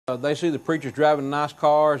They see the preachers driving nice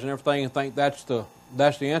cars and everything and think that's the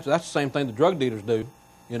answer. That's the same thing the drug dealers do,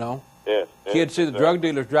 you know. Yes. Kids see the drug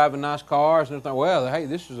dealers driving nice cars and they think, well, hey,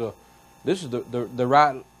 this is the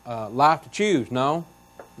right life to choose. No,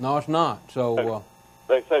 it's not. So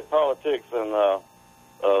they say politics and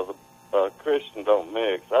the Christian don't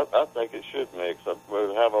mix. I think it should mix.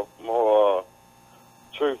 We'd have a more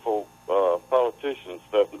truthful politician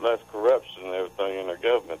stuff, and less corruption and everything in our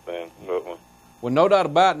government then. Well, no doubt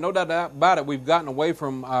about it. We've gotten away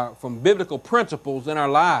from biblical principles in our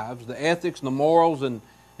lives, the ethics and the morals and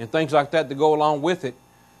things like that go along with it.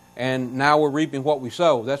 And now we're reaping what we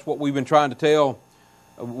sow. That's what we've been trying to tell.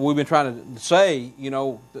 We've been trying to say, you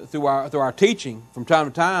know, through our teaching from time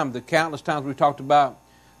to time. The countless times we've talked about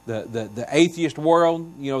the atheist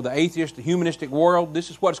world, you know, the atheist, the humanistic world. This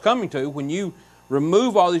is what it's coming to when you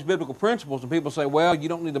remove all these biblical principles and people say, well, you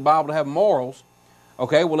don't need the Bible to have morals.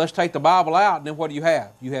 Okay, well, let's take the Bible out, and then what do you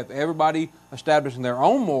have? You have everybody establishing their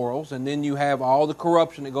own morals, and then you have all the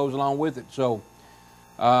corruption that goes along with it. So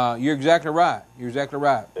you're exactly right. You're exactly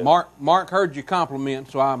right. Yes. Mark heard your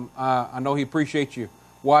compliment, so I know he appreciates you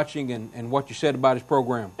watching and what you said about his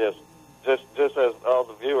program. Yes, just as all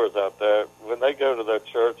the viewers out there, when they go to their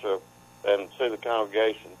church and see the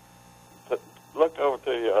congregation, look over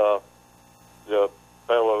to your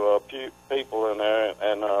fellow people in there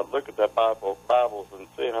and look at their Bibles and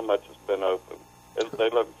see how much has been opened. They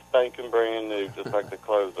look stinking brand new, just like the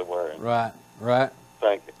clothes they're wearing. Right.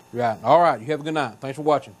 Thank you. Right. All right. You have a good night. Thanks for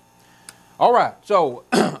watching. All right. So,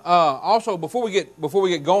 also before we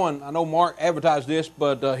get going, I know Mark advertised this,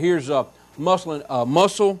 but here's Muscle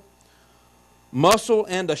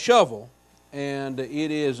and a Shovel, and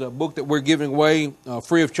it is a book that we're giving away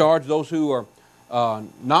free of charge. Those who are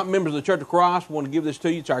not members of the Church of Christ, we want to give this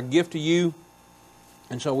to you. It's our gift to you.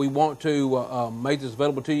 And so we want to make this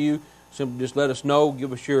available to you. Simply just let us know.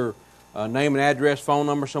 Give us your name and address, phone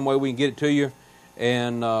number, some way we can get it to you.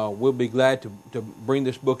 And we'll be glad to bring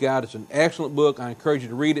this book out. It's an excellent book. I encourage you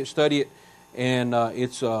to read it, study it. And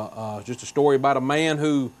it's just a story about a man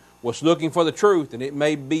who was looking for the truth. And it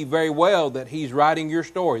may be very well that he's writing your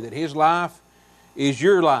story, that his life is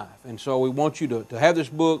your life. And so we want you to have this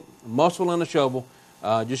book, Muscle and a Shovel.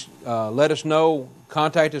 Just let us know,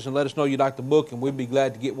 contact us and let us know you'd like the book, and we'd be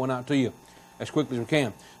glad to get one out to you as quickly as we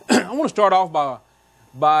can. I want to start off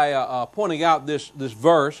by pointing out this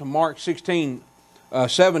verse, Mark 16,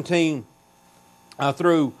 17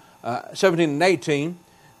 through 17 and 18.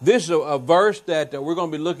 This is a verse that we're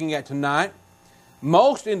going to be looking at tonight.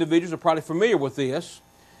 Most individuals are probably familiar with this.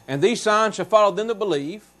 And these signs shall follow them that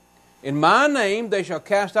believe. In my name they shall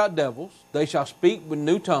cast out devils. They shall speak with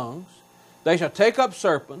new tongues. They shall take up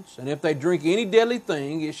serpents. And if they drink any deadly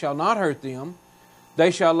thing, it shall not hurt them.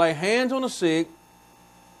 They shall lay hands on the sick,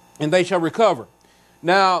 and they shall recover.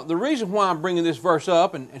 Now, the reason why I'm bringing this verse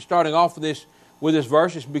up and starting off with this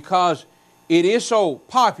verse is because it is so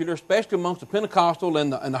popular, especially amongst the Pentecostal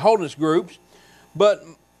and the holiness groups. But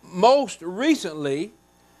most recently,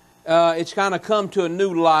 it's kind of come to a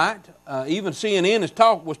new light. Even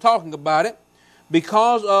CNN was talking about it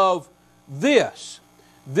because of this.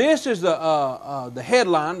 This is the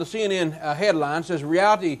headline. The CNN headline says,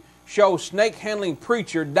 "Reality show snake handling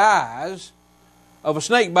preacher dies of a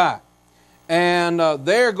snake bite." And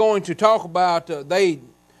they're going to talk about, they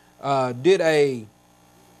did a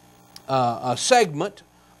segment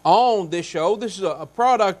on this show. This is a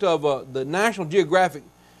product of the National Geographic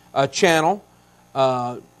channel.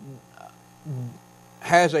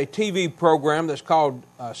 Has a TV program that's called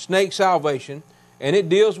Snake Salvation, and it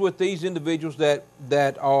deals with these individuals that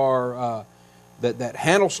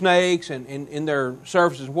handle snakes and in their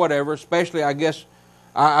services, whatever. Especially, I guess,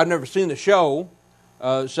 I've never seen the show,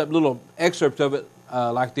 except little excerpts of it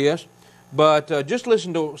like this. But just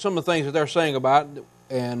listen to some of the things that they're saying about it,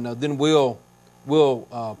 and then we'll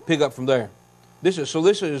pick up from there. This is two of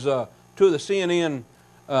the CNN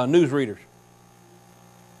news readers.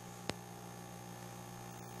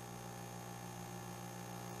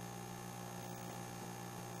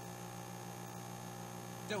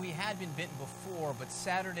 So he had been bitten before, but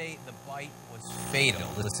Saturday the bite was fatal.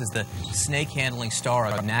 This is the snake-handling star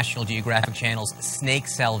of National Geographic Channel's Snake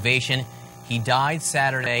Salvation. He died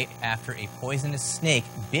Saturday after a poisonous snake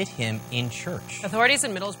bit him in church. Authorities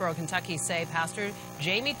in Middlesbrough, Kentucky say Pastor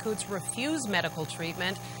Jamie Coots refused medical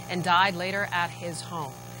treatment and died later at his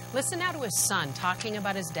home. Listen now to his son talking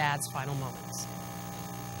about his dad's final moments.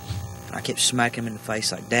 I kept smacking him in the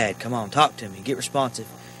face like, "Dad, come on, talk to me, get responsive."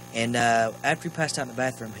 And after he passed out in the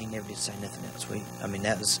bathroom, he never did say nothing else.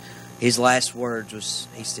 That was his last words.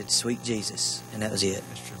 He said, "Sweet Jesus," and that was it.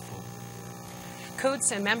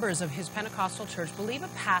 Coots and members of his Pentecostal church believe a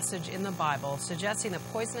passage in the Bible suggesting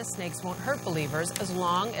that poisonous snakes won't hurt believers as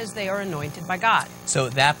long as they are anointed by God. So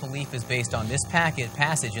that belief is based on this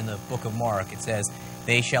passage in the book of Mark. It says,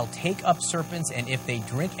 "They shall take up serpents, and if they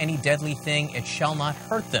drink any deadly thing, it shall not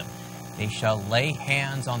hurt them. They shall lay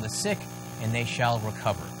hands on the sick, and they shall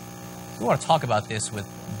recover." We want to talk about this with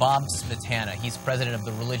Bob Smetana. He's president of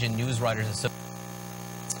the Religion News Writers Association.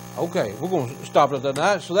 Okay, we're going to stop at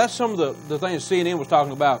that. So that's some of the things CNN was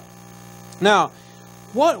talking about. Now,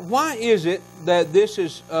 why is it that this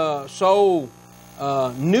is so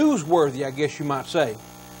newsworthy, I guess you might say?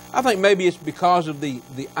 I think maybe it's because of the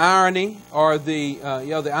irony, or the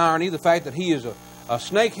irony, the fact that he is a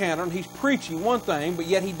snake handler and he's preaching one thing, but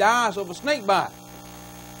yet he dies of a snake bite.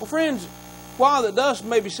 Well, friends, while it does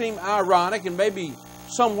maybe seem ironic and maybe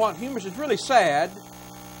somewhat humorous, it's really sad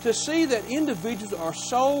to see that individuals are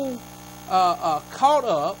so caught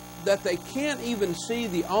up that they can't even see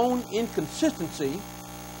the own inconsistency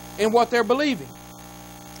in what they're believing.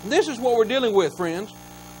 This is what we're dealing with, friends.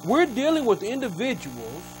 We're dealing with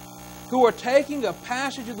individuals who are taking a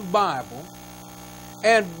passage of the Bible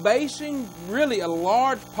and basing really a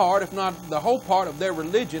large part, if not the whole part, of their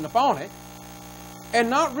religion upon it, and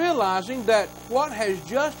not realizing that what has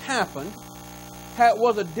just happened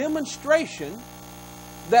was a demonstration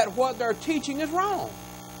that what they're teaching is wrong.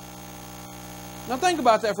 Now think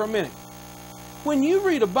about that for a minute. When you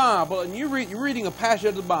read a Bible and you're reading a passage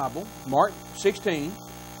of the Bible, Mark 16,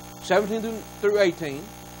 17 through 18,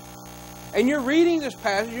 and you're reading this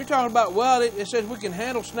passage, you're talking about, well, it says we can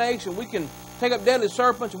handle snakes and we can take up deadly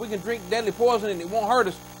serpents and we can drink deadly poison and it won't hurt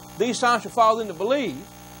us. These signs shall follow them that believe.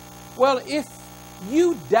 Well, if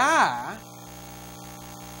you die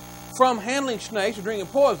from handling snakes or drinking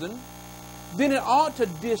poison, then it ought to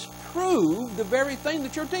disprove the very thing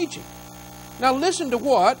that you're teaching. Now listen to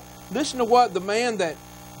what the man that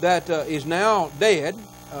is now dead,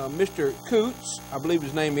 Mr. Coots, I believe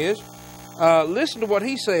his name is, listen to what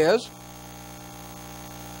he says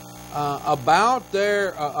about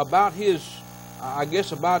his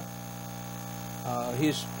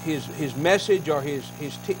message, or his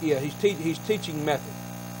teaching method.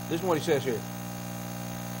 This is what he says here.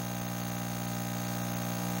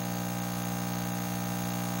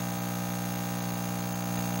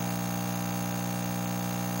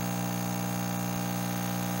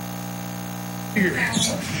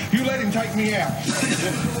 You let him take me out.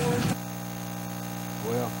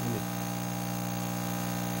 Well,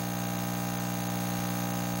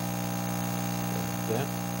 that.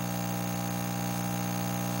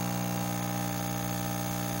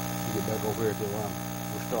 You get back over here till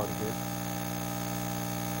we're started here.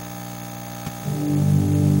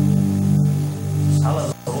 I love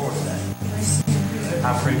the Lord today. I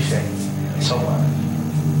appreciate it so much.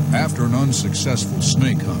 After an unsuccessful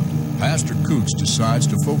snake hunt, Pastor Coots decides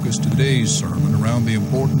to focus today's sermon around the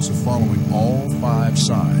importance of following all 5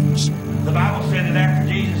 signs. The Bible said that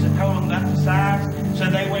after Jesus had told them about the signs, so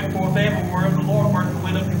they went forth everywhere, the Lord working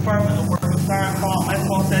with them, confirming the word of sign call. That's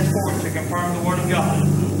what that's for, to confirm the word of God.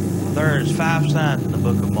 There's 5 signs in the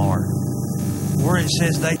book of Mark where it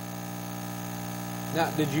says they... Now,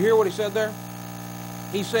 did you hear what he said there?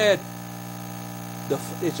 He said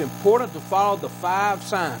it's important to follow the 5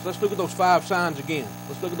 signs. Let's look at those 5 signs again.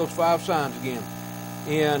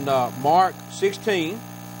 In Mark 16,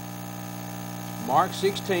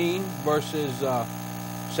 verses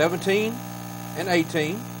 17 and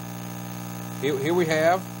 18. Here we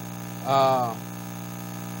have,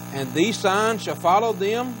 and these signs shall follow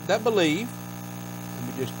them that believe.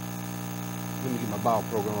 Let me get my Bible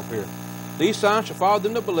program up here. These signs shall follow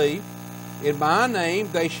them that believe. In my name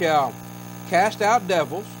they shall cast out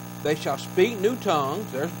devils. They shall speak new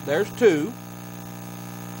tongues. There's 2.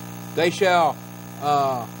 They shall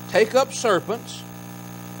take up serpents.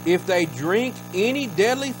 If they drink any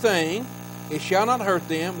deadly thing, it shall not hurt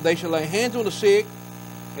them. They shall lay hands on the sick,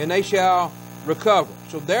 and they shall recover.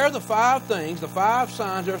 So there are the 5 things, the 5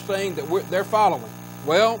 signs they're saying that they're following.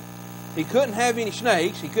 Well, he couldn't have any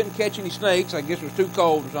snakes. He couldn't catch any snakes. I guess it was too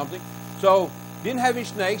cold or something. So didn't have any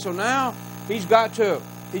snakes. So now he's going to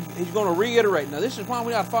reiterate. Now this is why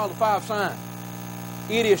we got to follow the 5 signs.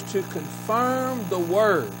 It is to confirm the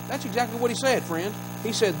word. That's exactly what he said, friends.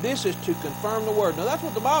 He said this is to confirm the word. Now that's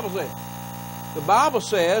what the Bible says. The Bible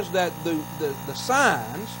says that the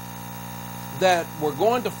signs that we're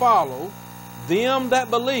going to follow, them that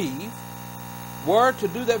believe, were to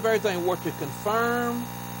do that very thing, were to confirm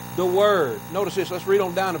the word. Notice this. Let's read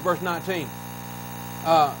on down to verse 19.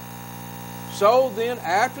 So then,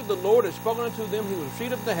 after the Lord had spoken unto them, he was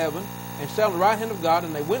received up to heaven and sat on the right hand of God,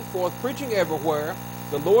 and they went forth preaching everywhere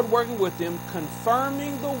the Lord working with them,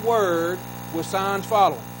 confirming the word with signs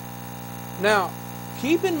following. Now,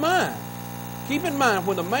 keep in mind,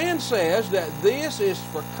 when the man says that this is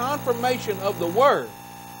for confirmation of the word,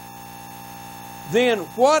 then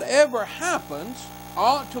whatever happens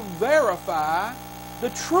ought to verify the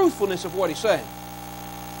truthfulness of what he's saying.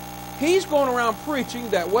 He's going around preaching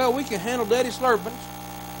that, well, we can handle deadly serpents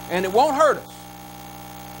and it won't hurt us.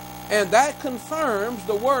 And that confirms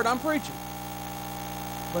the word I'm preaching.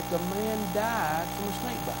 But the man died from a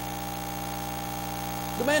snake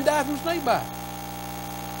bite. The man died from a snake bite.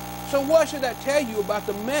 So what should that tell you about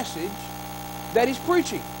the message that he's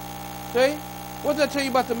preaching? See? What does that tell you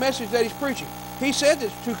about the message that he's preaching? He said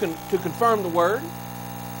this to confirm the word.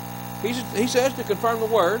 He says to confirm the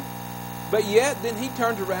word. But yet, then he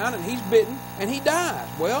turns around and he's bitten and he dies.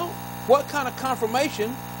 Well, what kind of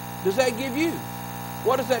confirmation does that give you?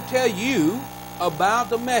 What does that tell you about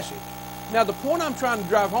the message? Now, the point I'm trying to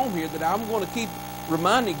drive home here that I'm going to keep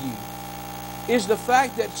reminding you is the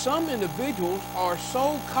fact that some individuals are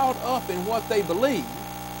so caught up in what they believe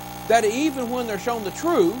that even when they're shown the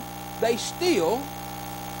truth, they still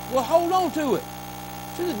will hold on to it.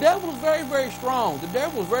 See, the devil is very, very strong. The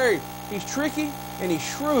devil is he's tricky and he's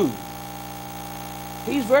shrewd.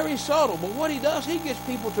 He's very subtle, but what he does, he gets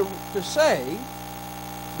people to say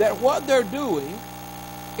that what they're doing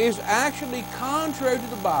is actually contrary to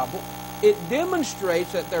the Bible. It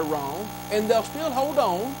demonstrates that they're wrong, and they'll still hold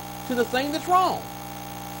on to the thing that's wrong.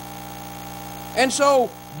 And so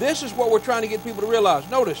this is what we're trying to get people to realize.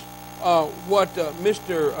 Notice what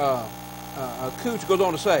Mr. Cooch goes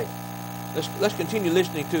on to say. Let's continue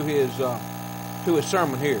listening to his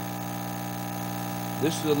sermon here.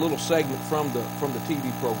 This is a little segment from the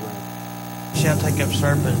TV program. Shall take up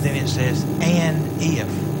serpents, then it says, and if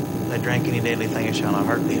they drink any deadly thing, it shall not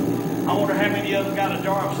hurt them. I wonder how many of them got a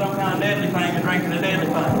jar of some kind of deadly thing and drinking a deadly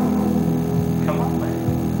thing. Come on,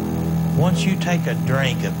 man. Once you take a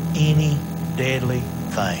drink of any deadly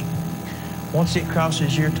thing, once it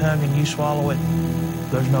crosses your tongue and you swallow it,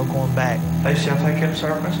 there's no going back. They shall take up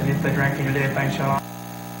serpents, and if they drink any deadly thing, shall not.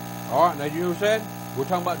 All right, now you know what I said? We're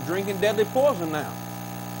talking about drinking deadly poison now.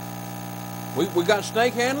 We got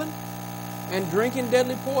snake handling and drinking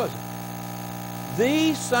deadly poison.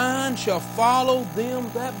 These signs shall follow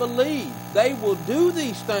them that believe. They will do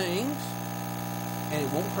these things, and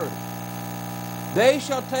it won't hurt them. They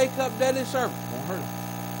shall take up deadly serpents. Won't hurt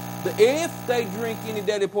them. If they drink any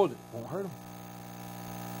deadly poison, won't hurt them.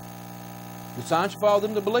 The signs shall follow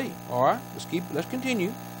them that believe. All right, let's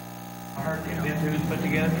continue. I heard them. Them two was put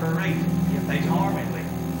together for a reason. If there's harm in them.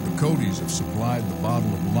 The Codys have supplied the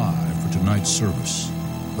bottle of lye for tonight's service.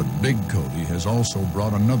 But Big Cody has also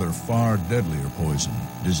brought another far deadlier poison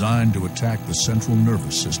designed to attack the central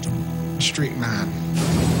nervous system. Strychnine.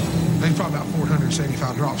 They probably about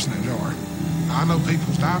 475 drops in that jar. I know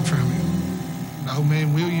people's died from it. The old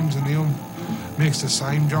man Williams and them mixed the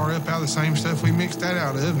same jar up out of the same stuff we mixed that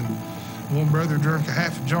out of, and one brother drank a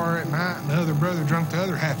half a jar at night, and the other brother drank the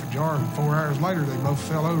other half a jar, and 4 hours later they both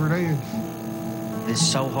fell over dead. It's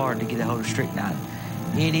so hard to get a hold of strychnine.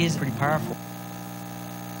 It is pretty powerful.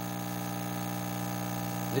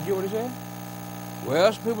 Did you what he said?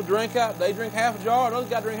 Well, some people drink half a jar, and others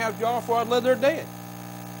got to drink half a jar before they're dead.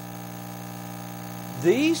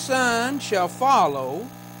 These signs shall follow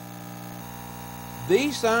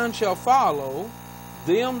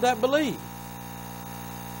them that believe.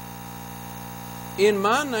 In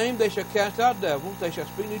my name they shall cast out devils, they shall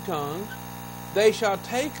speak new tongues, they shall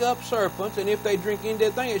take up serpents, and if they drink any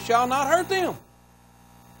dead thing, it shall not hurt them.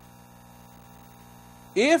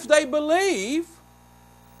 If they believe,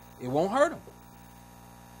 it won't hurt them.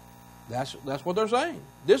 That's what they're saying.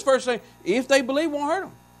 This verse is saying, if they believe, it won't hurt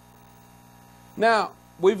them. Now,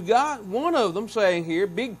 we've got one of them saying here,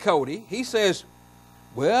 Big Cody, he says,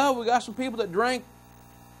 well, we got some people that drink,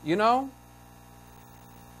 you know,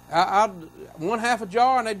 one half a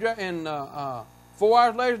jar, and 4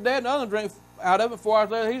 hours later he's dead, and another drink out of it, 4 hours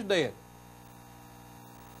later he's dead.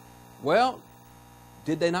 Well,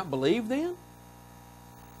 did they not believe then?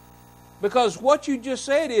 Because what you just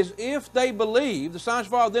said is, if they believe, the signs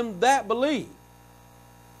follow them that believe.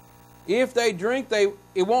 If they drink,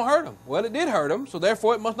 it won't hurt them. Well, it did hurt them, so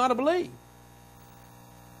therefore it must not have believed.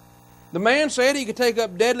 The man said he could take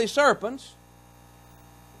up deadly serpents,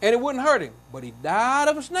 and it wouldn't hurt him. But he died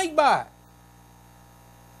of a snake bite.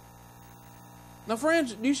 Now,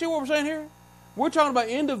 friends, do you see what we're saying here? We're talking about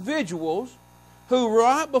individuals who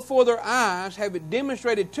right before their eyes have it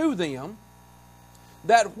demonstrated to them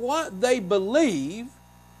that what they believe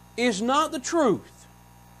is not the truth.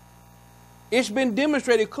 It's been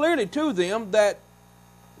demonstrated clearly to them that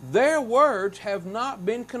their words have not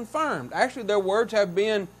been confirmed. Actually, their words have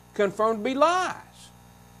been confirmed to be lies.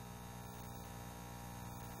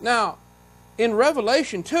 Now, in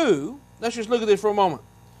Revelation 2, let's just look at this for a moment.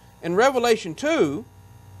 In Revelation 2,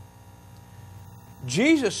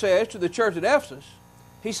 Jesus says to the church at Ephesus,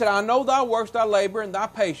 He said, I know thy works, thy labor, and thy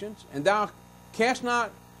patience, and thou canst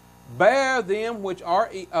not bear them which are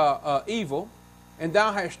evil, and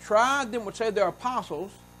thou hast tried them which say they are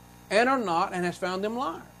apostles, and are not, and hast found them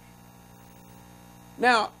liars.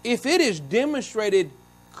 Now, if it is demonstrated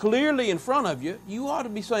clearly in front of you, you ought to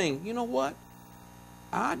be saying, you know what?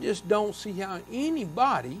 I just don't see how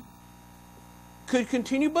anybody could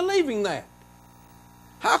continue believing that.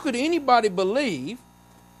 How could anybody believe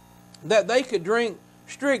that they could drink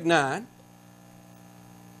strychnine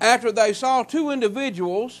after they saw two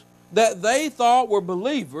individuals that they thought were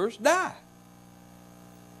believers die?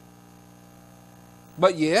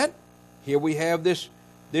 But yet, here we have this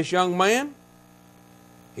young man.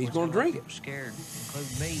 He's going to drink it. Scared,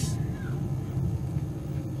 including me.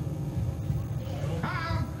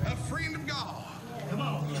 I'm a friend of God. Come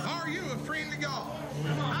on. Are you a friend of God?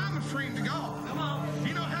 I'm a friend of God. Come on.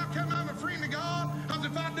 You know how come I'm a friend of God? Because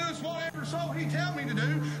if I do whatever so He tell me to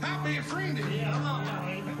do, I'll be a friend of Him. Yeah, come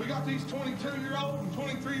on. We got these 22-year-old and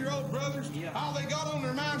 23-year-old brothers. Yeah. All they got on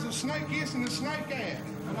their minds is snake this and the snake that.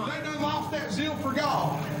 They done lost that zeal for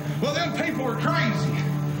God. Well, them people are crazy.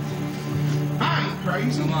 I ain't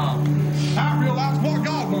crazy. Come on. I realize what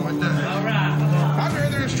God wanted done. All right. I'd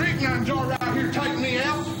rather a strychnine jar right here take me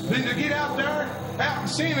out than to get out there, out and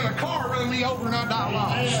sin in a car run me over and I die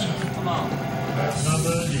lost. Come on. That's not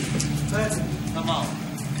good. Come on.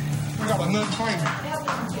 I got a nut finger.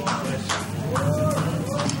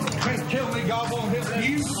 You can't tell me God won't help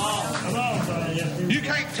you. Come on. You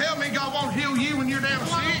can't tell me God won't heal you when you're down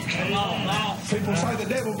sick. Come on. People say the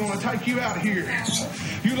devil's going to take you out of here.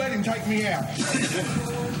 You let him take me out.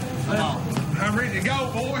 Come on. I'm ready to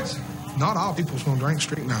go, boys. Not all people's going to drink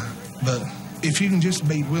strychnine, but if you can just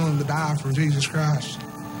be willing to die for Jesus Christ,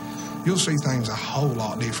 you'll see things a whole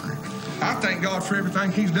lot different. I thank God for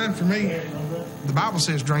everything He's done for me. The Bible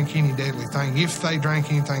says drink any deadly thing. If they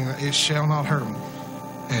drink anything, it shall not hurt them.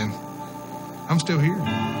 And I'm still here.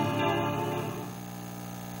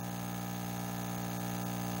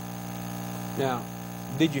 Now,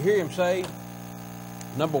 did you hear him say,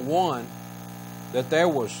 number one, that there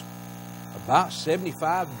was about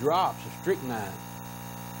 75 drops of strychnine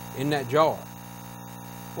in that jar?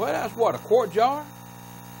 Well, that's what, a quart jar?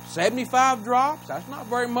 75 drops? That's not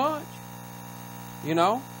very much. You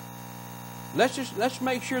know? Let's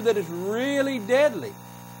make sure that it's really deadly.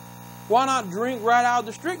 Why not drink right out of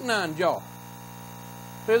the strychnine jar?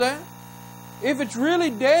 See that? If it's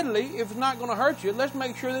really deadly, if it's not going to hurt you, let's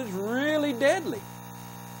make sure that it's really deadly.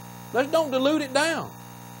 Let's don't dilute it down.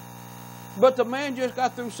 But the man just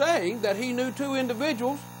got through saying that he knew two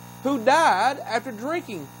individuals who died after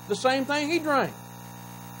drinking the same thing he drank.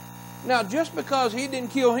 Now, just because he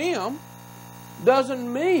didn't kill him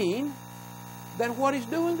doesn't mean that what he's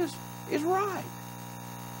doing is right.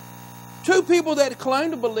 Two people that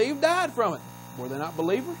claimed to believe died from it. Were they not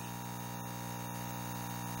believers?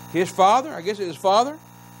 His father, I guess his father,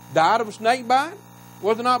 died of a snake bite.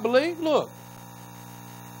 Was they not believed? Look.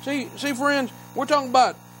 See, friends, we're talking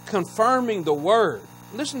about confirming the Word.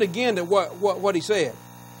 Listen again to what he said.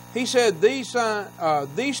 He said these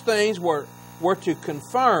things were to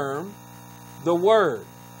confirm the Word.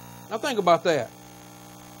 Now think about that.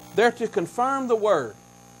 They're to confirm the Word.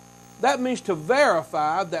 That means to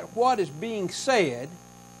verify that what is being said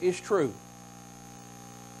is true.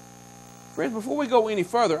 Friends, before we go any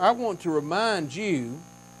further, I want to remind you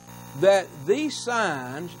that these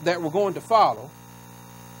signs that we're going to follow,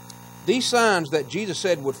 these signs that Jesus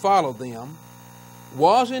said would follow them,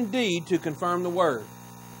 was indeed to confirm the Word.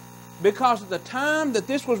 Because at the time that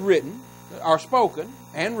this was written, or spoken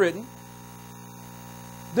and written,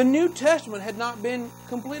 the New Testament had not been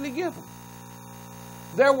completely given.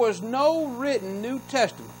 There was no written New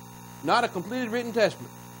Testament, not a completely written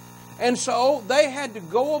Testament. And so they had to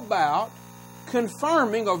go about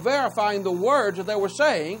confirming or verifying the words that they were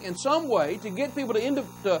saying in some way to get people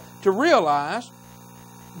to realize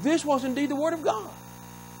this was indeed the Word of God.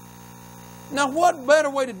 Now, what better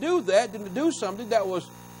way to do that than to do something that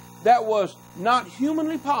was not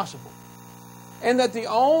humanly possible? And that the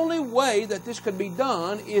only way that this could be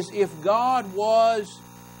done is if God was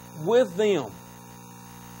with them.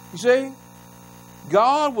 You see?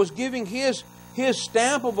 God was giving His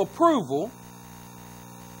stamp of approval.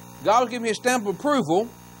 God was giving His stamp of approval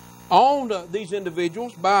on these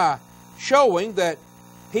individuals by showing that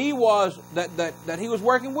He was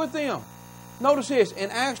working with them. Notice this,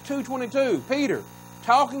 in Acts 2:22, Peter,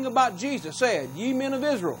 talking about Jesus, said, "Ye men of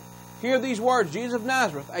Israel, hear these words, Jesus of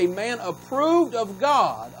Nazareth, a man approved of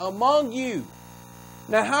God among you."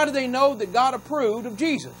 Now, how do they know that God approved of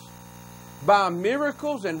Jesus? By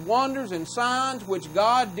miracles and wonders and signs which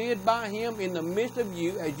God did by him in the midst of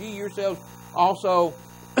you, as ye yourselves also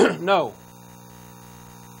know.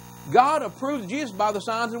 God approved of Jesus by the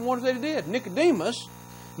signs and wonders that he did. Nicodemus,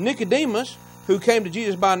 who came to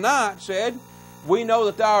Jesus by night, said, "We know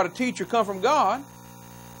that thou art a teacher come from God,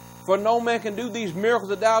 for no man can do these miracles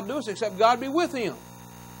that thou doest except God be with him."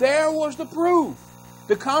 There was the proof,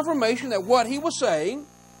 the confirmation that what he was saying,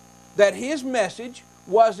 that his message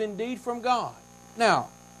was indeed from God. Now,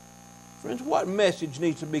 friends, what message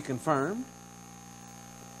needs to be confirmed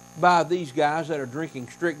by these guys that are drinking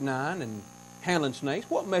strychnine and handling snakes?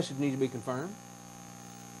 What message needs to be confirmed?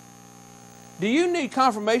 Do you need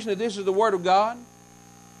confirmation that this is the Word of God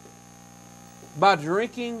by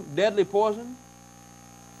drinking deadly poison?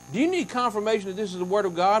 Do you need confirmation that this is the Word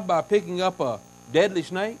of God by picking up a deadly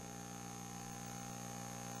snake?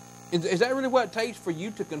 Is that really what it takes for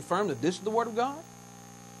you to confirm that this is the Word of God?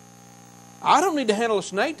 I don't need to handle a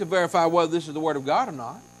snake to verify whether this is the Word of God or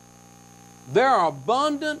not. There are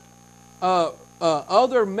abundant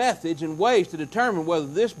other methods and ways to determine whether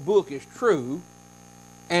this book is true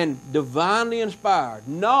and divinely inspired,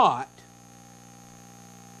 not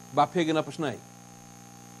by picking up a snake.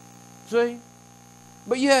 See?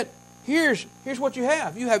 But yet, here's what you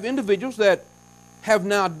have. You have individuals that have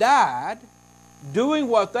now died doing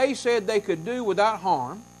what they said they could do without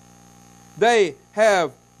harm. They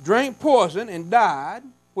have drank poison and died,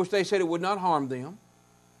 which they said it would not harm them.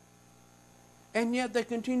 And yet they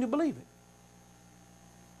continue to believe it.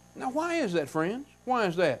 Now, why is that, friends? Why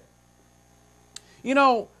is that? You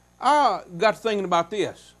know, I got to thinking about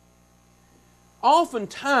this.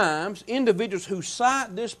 Oftentimes, individuals who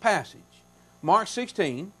cite this passage, Mark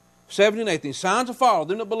 16, 17 and 18, signs will follow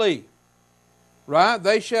them that believe. Right?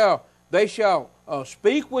 They shall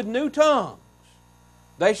speak with new tongues.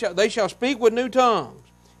 They shall speak with new tongues.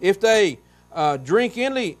 If they drink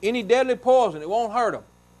any deadly poison, it won't hurt them.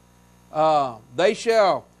 They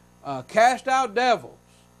shall cast out devils.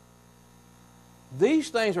 These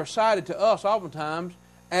things are cited to us oftentimes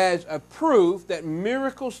as a proof that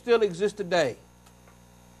miracles still exist today.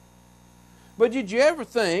 But did you ever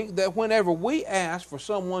think that whenever we ask for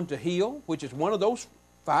someone to heal, which is one of those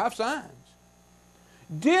 5 signs,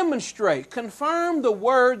 demonstrate, confirm the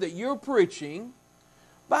word that you're preaching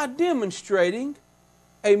by demonstrating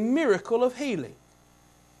a miracle of healing?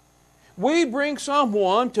 We bring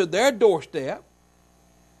someone to their doorstep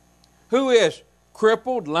who is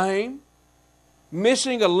crippled, lame,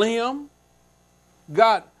 missing a limb,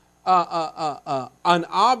 got an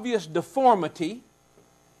obvious deformity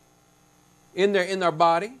in their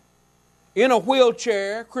body, in a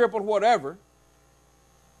wheelchair, crippled, whatever,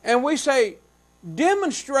 and we say,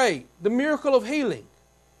 demonstrate the miracle of healing.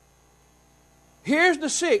 Here's the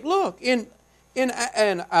sick. Look, in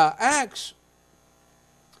Acts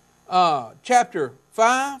chapter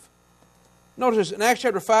 5, notice this, in Acts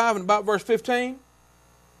chapter 5 and about verse 15,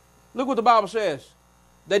 look what the Bible says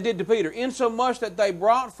they did to Peter. "Insomuch that they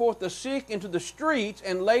brought forth the sick into the streets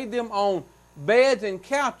and laid them on beds and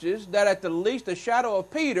couches, that at the least the shadow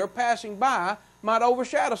of Peter passing by might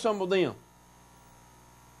overshadow some of them."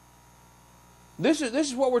 This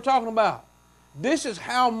is what we're talking about. This is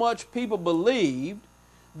how much people believed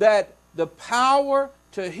that the power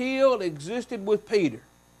to heal existed with Peter.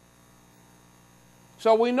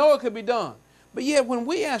 So we know it could be done. But yet when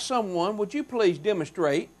we ask someone, "Would you please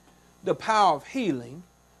demonstrate the power of healing?"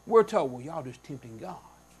 we're told, "Well, y'all just tempting God.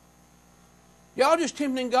 Y'all just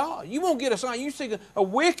tempting God. You won't get a sign. You seek a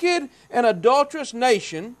wicked and adulterous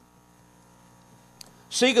nation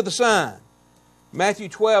seeketh a sign." Matthew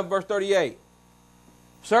 12, verse 38.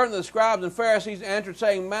 "Certain of the scribes and Pharisees answered,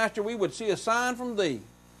 saying, Master, we would see a sign from thee.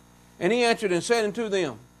 And he answered and said unto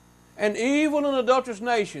them, An evil and adulterous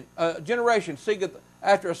generation seeketh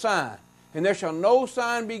after a sign, and there shall no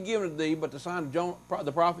sign be given to thee but the sign of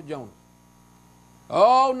the prophet Jonah."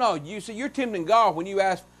 Oh no, you see, you're tempting God when you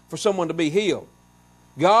ask for someone to be healed.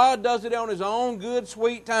 God does it on His own good,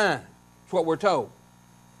 sweet time. That's what we're told.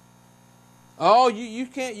 Oh, you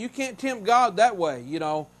can't tempt God that way. You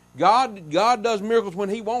know, God does miracles when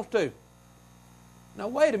He wants to. Now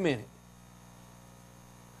wait a minute.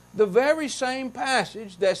 The very same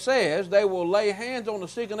passage that says they will lay hands on the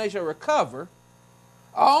sick and they shall recover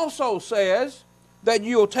also says that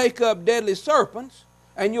you'll take up deadly serpents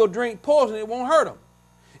and you'll drink poison, it won't hurt them.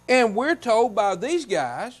 And we're told by these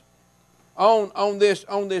guys on this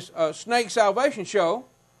snake salvation show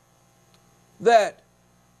that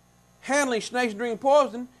handling snakes and drinking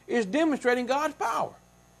poison is demonstrating God's power.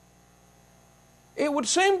 It would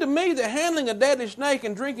seem to me that handling a deadly snake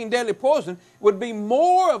and drinking deadly poison would be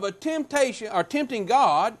more of a temptation or tempting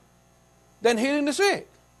God than healing the sick.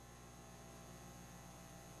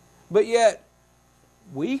 But yet,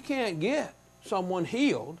 we can't get someone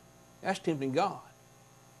healed. That's tempting God.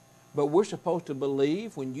 But we're supposed to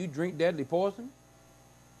believe when you drink deadly poison,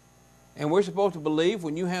 and we're supposed to believe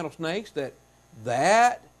when you handle snakes that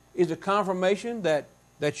that is a confirmation that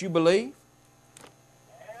you believe.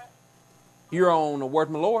 You're on the word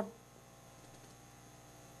from the Lord.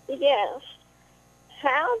 Yes.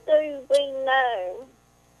 How do we know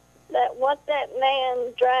that what that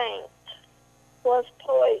man drank was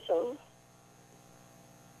poison?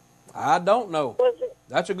 I don't know.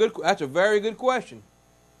 That's a very good question.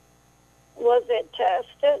 Was it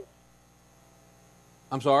tested?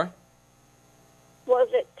 I'm sorry? Was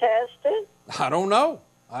it tested? I don't know.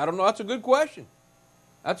 That's a good question.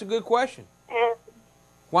 That's a good question. And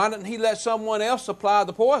why didn't he let someone else supply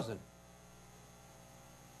the poison?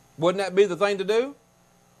 Wouldn't that be the thing to do?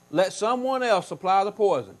 Let someone else supply the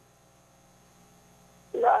poison.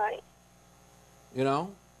 Right. You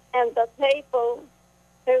know? And the people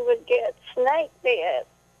who would get snake bit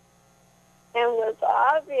and was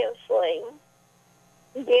obviously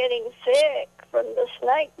getting sick from the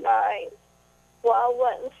snake bite, why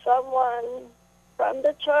wouldn't someone from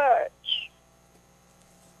the church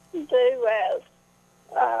do as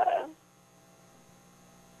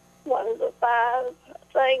one of the 5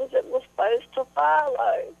 things it was supposed to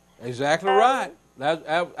follow? Exactly right. That's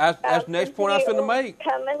the next point I was going to make.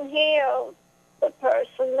 Come and heal the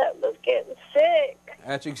person that was getting sick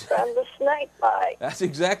from the snake bite. That's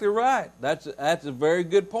exactly right. That's a very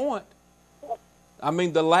good point. I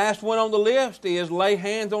mean, the last one on the list is lay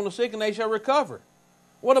hands on the sick and they shall recover.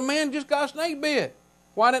 Well, the man just got snake bit.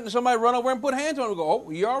 Why didn't somebody run over and put hands on him and go,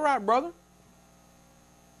 oh, you all right, brother?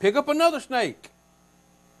 Pick up another snake.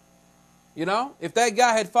 You know, if that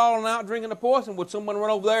guy had fallen out drinking the poison, would someone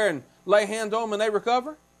run over there and lay hands on them and they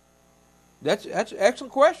recover? That's an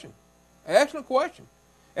excellent question. Excellent question.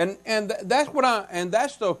 And that's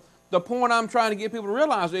the point I'm trying to get people to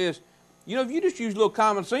realize is, you know, if you just use a little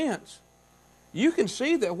common sense, you can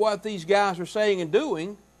see that what these guys are saying and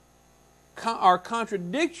doing are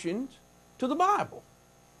contradictions to the Bible.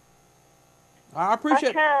 I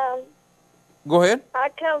appreciate it. Go ahead. I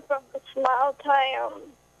come from a small town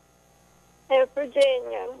in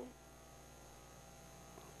Virginia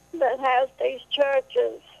that has these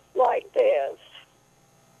churches like this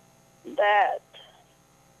that,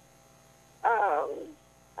 I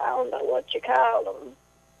don't know what you call them,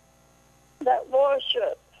 that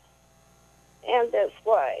worship in this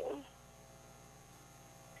way.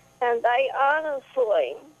 And they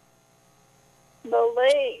honestly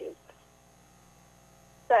believe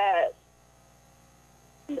that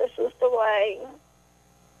this is the way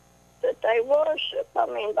that they worship. I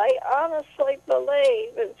mean, they honestly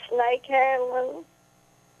believe in snake handling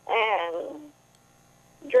and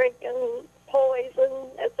drinking poison,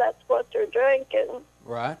 if that's what they're drinking.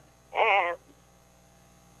 Right. And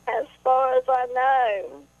as far as I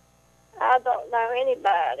know, I don't know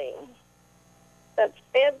anybody that's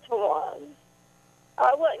been to one.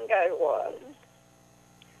 I wouldn't go to one.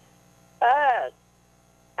 But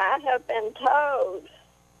I have been told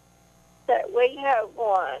that we have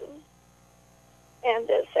one in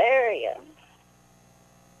this area.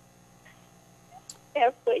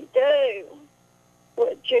 If we do,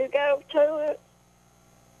 would you go to it?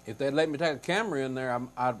 If they'd let me take a camera in there,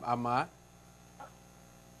 I might.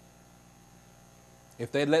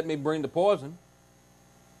 If they'd let me bring the poison.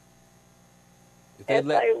 If they'd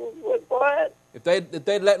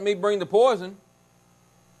let me bring the poison.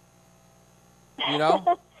 You know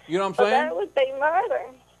what I'm saying? Well, that would be murder.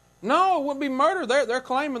 No, it wouldn't be murder. They're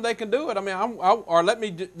claiming they can do it. I mean, or let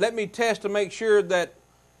me test to make sure that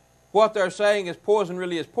what they're saying is poison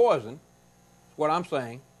really is poison. That's what I'm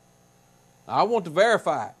saying. I want to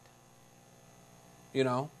verify it. You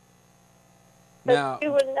know. But now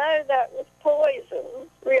you would know that was poison,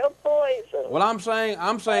 real poison. Well, I'm saying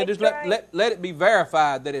just let it be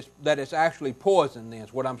verified that it's actually poison. Then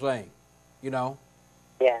is what I'm saying. You know.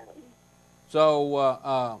 Yeah.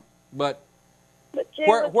 So, but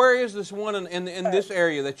where is this one in this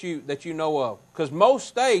area that you know of? Because most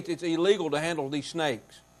states it's illegal to handle these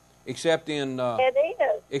snakes, except in. It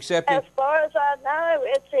is. Except as far as I know,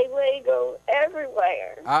 it's illegal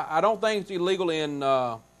everywhere. I don't think it's illegal in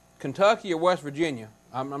Kentucky or West Virginia.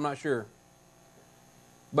 I'm not sure.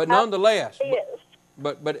 But nonetheless,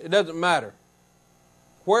 but it doesn't matter.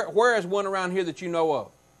 Where is one around here that you know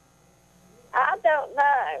of? don't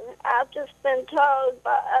know. I've just been told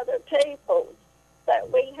by other people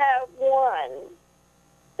that we have one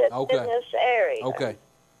that's in this area. Okay.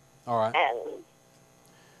 All right. And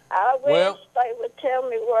I wish they would tell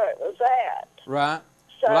me where it was at. Right.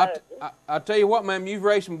 So, well, I'll tell you what, ma'am, you've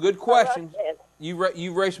raised some good questions.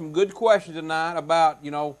 You've raised some good questions tonight about,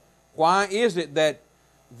 why is it that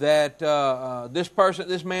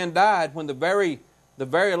this man died when the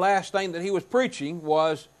very last thing that he was preaching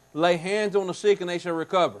was lay hands on the sick and they shall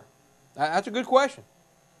recover. That's a good question.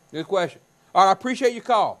 Good question. All right, I appreciate your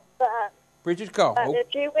call. Appreciate your call. But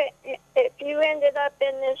if you ended up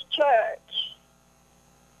in this church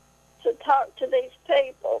to talk to these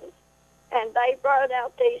people, and they brought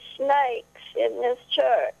out these snakes in this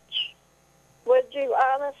church, would you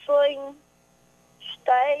honestly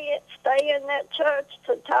stay in that church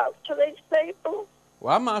to talk to these people?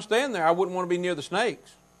 Well, I'm not staying there. I wouldn't want to be near the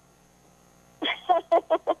snakes.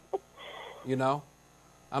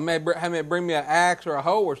 I may bring me an axe or a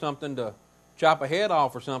hoe or something to chop a head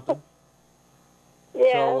off or something.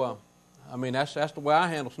 Yeah. So, that's the way I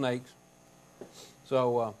handle snakes.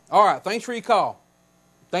 So, all right. Thanks for your call.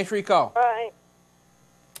 Right.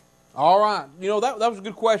 All right. That was a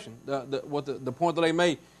good question. The point that they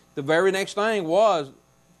made. The very next thing was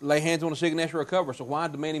lay hands on the sick and they shall recover. So why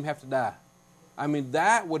did the man even have to die?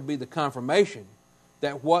 That would be the confirmation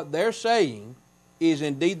that what they're saying is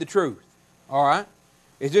indeed the truth. All right?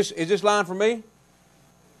 Is this line for me?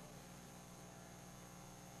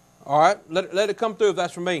 All right? Let it come through if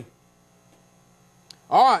that's for me.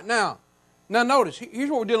 All right. Now notice, here's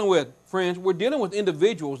what we're dealing with, friends. We're dealing with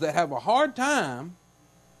individuals that have a hard time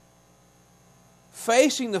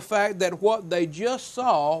facing the fact that what they just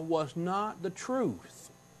saw was not the truth.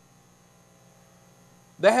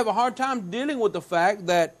 They have a hard time dealing with the fact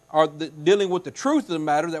that, dealing with the truth of the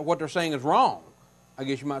matter, that what they're saying is wrong, I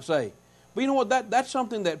guess you might say. But you know what? That's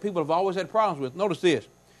something that people have always had problems with. Notice this.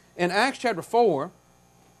 In Acts chapter 4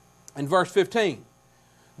 and verse 15,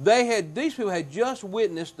 these people had just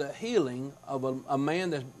witnessed the healing of a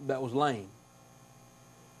man that was lame.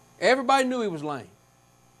 Everybody knew he was lame.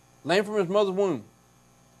 Lame from his mother's womb.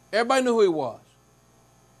 Everybody knew who he was.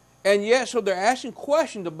 And yet, so they're asking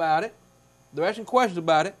questions about it.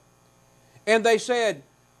 And they said,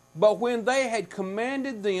 but when they had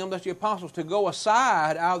commanded them, that's the apostles, to go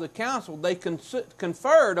aside out of the council, they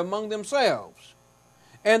conferred among themselves.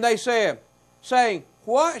 And they said, saying,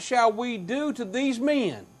 what shall we do to these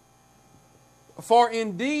men? For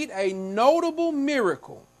indeed a notable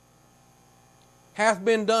miracle hath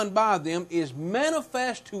been done by them, is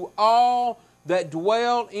manifest to all that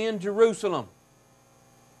dwell in Jerusalem.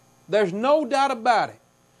 There's no doubt about it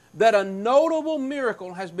that a notable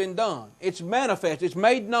miracle has been done. It's manifest. It's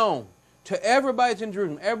made known to everybody that's in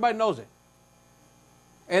Jerusalem. Everybody knows it.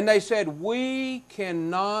 And they said, we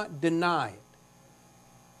cannot deny it.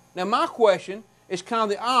 Now my question is kind of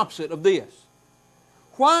the opposite of this.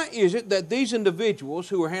 Why is it that these individuals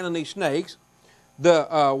who are handling these snakes,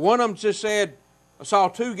 one of them just said, I saw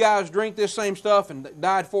two guys drink this same stuff and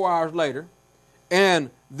died 4 hours later.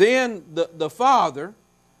 And then the father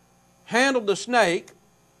handled the snake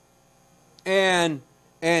and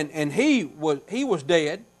he was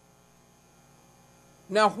dead.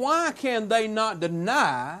 Now why can they not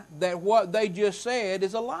deny that what they just said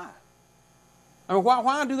is a lie?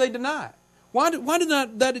 Why do they deny it? Why did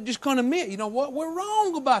not that just kind of admit, you know what, we're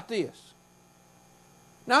wrong about this?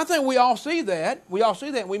 Now I think we all see that.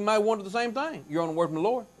 And we may wonder the same thing. You're on the word from the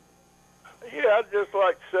Lord. Yeah, I'd just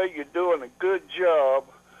like to say you're doing a good job.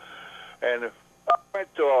 And if I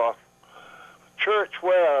went to a church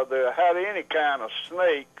where they had any kind of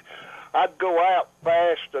snake, I'd go out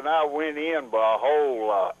fast and I went in by a whole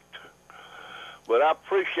lot. But I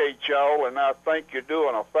appreciate y'all, and I think you're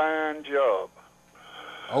doing a fine job.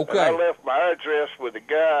 Okay. And I left my address with the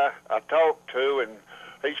guy I talked to, and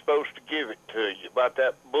he's supposed to give it to you about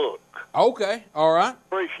that book. Okay. All right.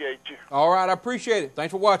 Appreciate you. All right. I appreciate it.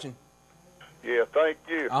 Thanks for watching. Yeah, thank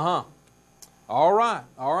you. Uh-huh. All right.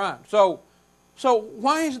 All right. So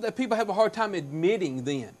why is it that people have a hard time admitting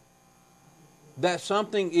then that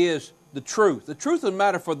something is the truth? The truth of the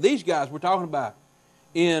matter for these guys we're talking about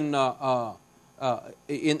in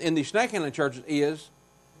these snake handling churches is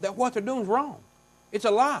that what they're doing is wrong. It's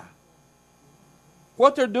a lie.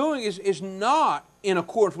 What they're doing is not in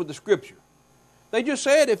accordance with the Scripture. They just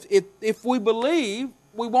said if we believe,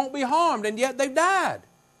 we won't be harmed, and yet they've died.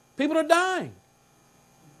 People are dying.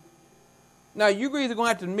 Now, you're either going to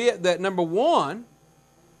have to admit that, number one,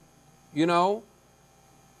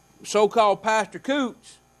 so-called Pastor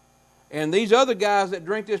Coots and these other guys that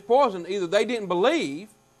drink this poison, either they didn't believe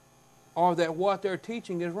or that what they're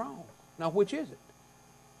teaching is wrong. Now, which is it?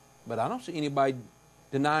 But I don't see anybody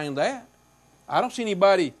denying that. I don't see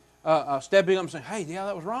anybody stepping up and saying, hey, yeah,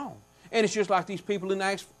 that was wrong. And it's just like these people in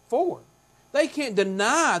Acts 4. They can't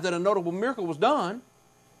deny that a notable miracle was done,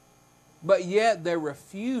 but yet they're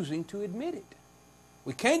refusing to admit it.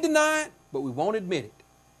 We can't deny it, but we won't admit it.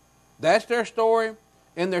 That's their story,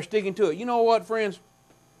 and they're sticking to it. You know what, friends?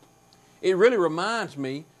 It really reminds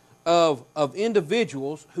me of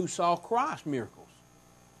individuals who saw Christ's miracles.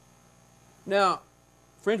 Now,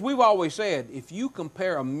 friends, we've always said, if you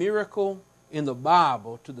compare a miracle in the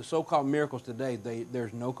Bible to the so-called miracles today,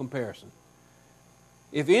 there's no comparison.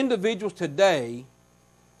 If individuals today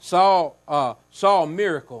saw a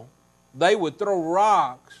miracle, they would throw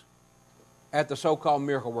rocks at the so-called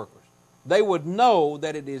miracle workers. They would know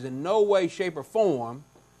that it is in no way, shape, or form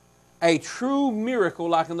a true miracle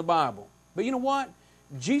like in the Bible. But you know what?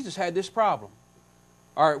 Jesus had this problem.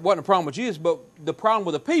 Or it wasn't a problem with Jesus, but the problem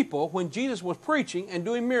with the people when Jesus was preaching and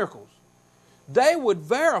doing miracles. They would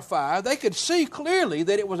verify, they could see clearly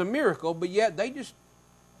that it was a miracle, but yet they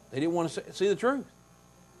didn't want to see the truth.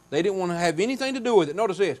 They didn't want to have anything to do with it.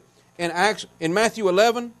 Notice this. In Matthew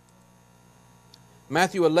 11,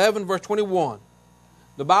 verse 21,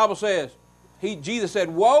 the Bible says, Jesus said,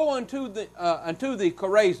 woe unto thee,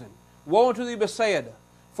 Chorazin, woe unto thee, Bethsaida,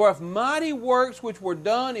 for if mighty works which were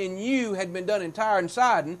done in you had been done in Tyre and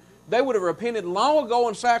Sidon, they would have repented long ago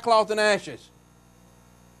in sackcloth and ashes.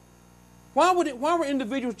 Why were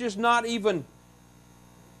individuals just not even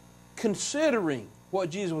considering what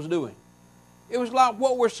Jesus was doing? It was like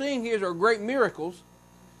what we're seeing here are great miracles,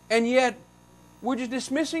 and yet we're just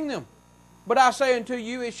dismissing them. But I say unto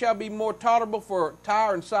you, it shall be more tolerable for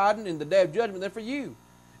Tyre and Sidon in the day of judgment than for you.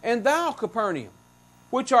 And thou, Capernaum,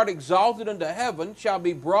 which art exalted unto heaven, shall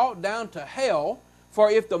be brought down to hell. For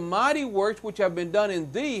if the mighty works which have been done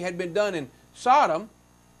in thee had been done in Sodom,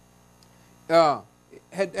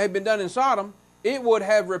 had been done in Sodom, it would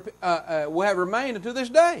have remained unto this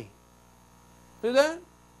day. See that?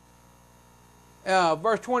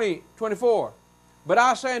 Verse 24. But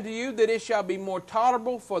I say unto you that it shall be more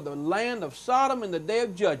tolerable for the land of Sodom in the day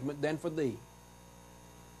of judgment than for thee.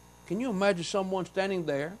 Can you imagine someone standing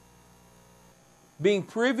there, being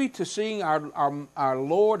privy to seeing our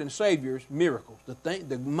Lord and Savior's miracles,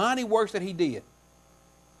 the mighty works that He did,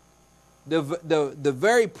 the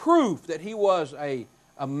very proof that He was a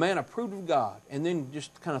man approved of God, and then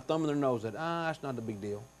just kind of thumbing their nose at, that's not a big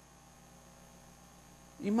deal.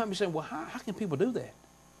 You might be saying, well, how can people do that?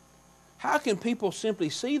 How can people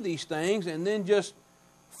simply see these things and then just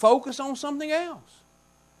focus on something else?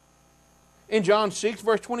 In John 6,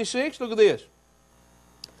 verse 26, look at this.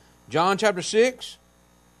 John chapter 6,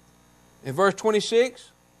 in verse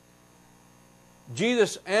 26,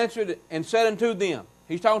 Jesus answered and said unto them,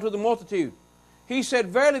 He's talking to the multitude, He said,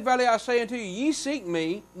 Verily, verily, I say unto you, ye seek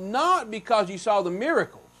me, not because ye saw the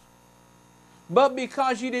miracles, but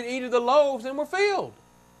because ye did eat of the loaves and were filled.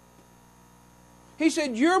 He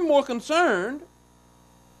said, you're more concerned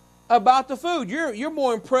about the food. You're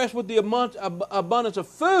more impressed with the abundance of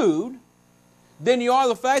food than you are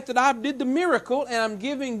the fact that I did the miracle and I'm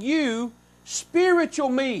giving you spiritual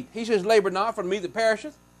meat. He says, labor not for the meat that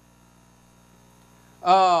perisheth,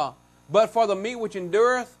 but for the meat which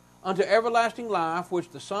endureth unto everlasting life,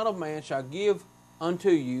 which the Son of Man shall give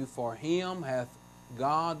unto you, for him hath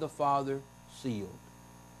God the Father sealed.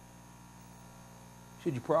 He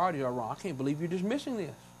said, your priorities are wrong. I can't believe you're dismissing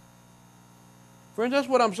this. Friends, that's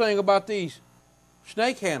what I'm saying about these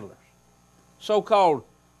snake handlers, so-called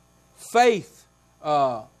faith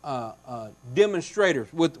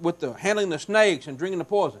demonstrators with the handling the snakes and drinking the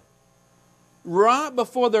poison. Right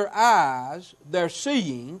before their eyes, they're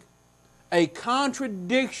seeing a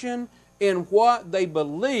contradiction in what they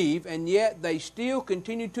believe, and yet they still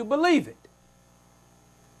continue to believe it.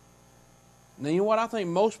 Now, you know what? I think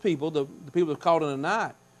most people, the people that are called in the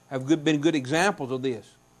night, have been good examples of this.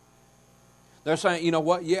 They're saying, you know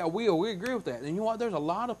what? Yeah, we agree with that. And you know what? There's a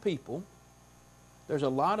lot of people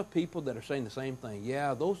that are saying the same thing.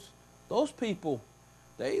 Yeah, those people,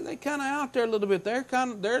 they kind of out there a little bit.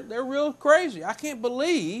 They're real crazy. I can't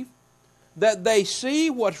believe that they see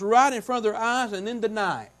what's right in front of their eyes and then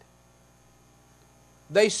deny it.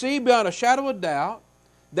 They see beyond a shadow of doubt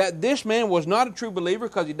that this man was not a true believer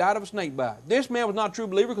because he died of a snake bite. This man was not a true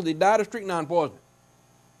believer because he died of strychnine poisoning.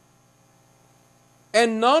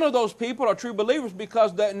 And none of those people are true believers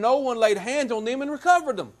because no one laid hands on them and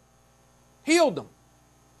recovered them, healed them.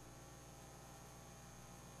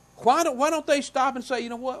 Why don't they stop and say, you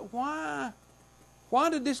know what, why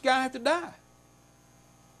did this guy have to die?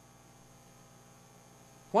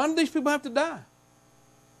 Why did these people have to die?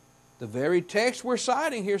 The very text we're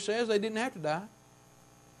citing here says they didn't have to die.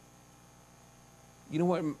 You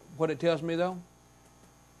know what it tells me, though?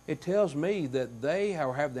 It tells me that they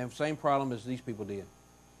have the same problem as these people did.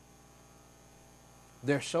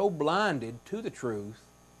 They're so blinded to the truth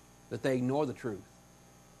that they ignore the truth.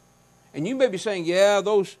 And you may be saying, yeah,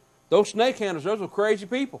 those snake handlers, those are crazy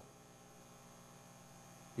people.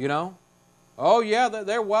 You know? Oh, yeah,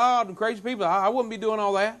 they're wild and crazy people. I wouldn't be doing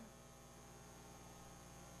all that.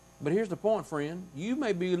 But here's the point, friend. You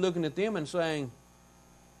may be looking at them and saying,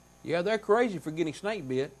 yeah, they're crazy for getting snake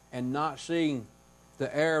bit and not seeing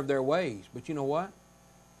the error of their ways. But you know what?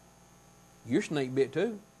 You're snake bit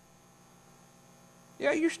too.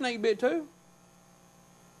 Yeah, you're snake bit too.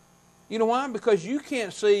 You know why? Because you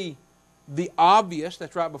can't see the obvious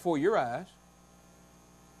that's right before your eyes.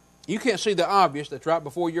 You can't see the obvious that's right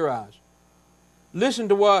before your eyes. Listen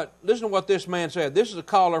to what this man said. This is a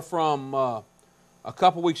caller from a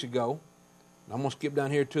couple weeks ago. I'm going to skip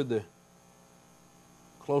down here to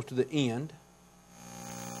close to the end.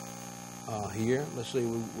 Here, let's see,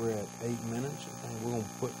 we're at 8 minutes. We're going to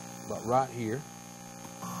put about right here.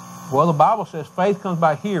 Well, the Bible says faith comes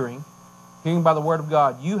by hearing, hearing by the Word of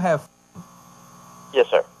God. You have... Yes,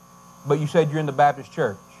 sir. But you said you're in the Baptist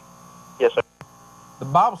church. Yes, sir. The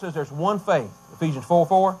Bible says there's one faith. Ephesians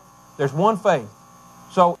 4:4. There's one faith.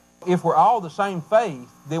 So if we're all the same faith,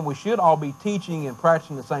 then we should all be teaching and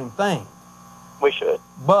practicing the same thing. We should.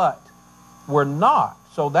 But we're not.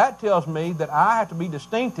 So that tells me that I have to be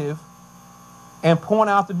distinctive and point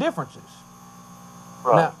out the differences.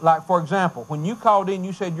 Right. Now, like, for example, when you called in,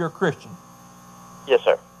 you said you're a Christian. Yes,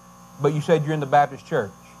 sir. But you said you're in the Baptist church.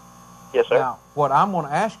 Yes, sir. Now, what I'm going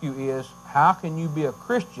to ask you is, how can you be a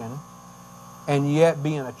Christian and yet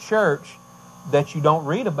be in a church that you don't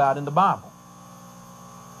read about in the Bible?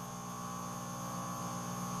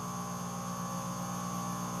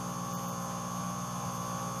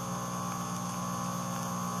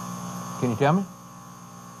 Can you tell me?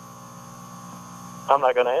 I'm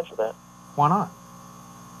not going to answer that. Why not?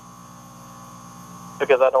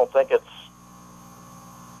 Because I don't think it's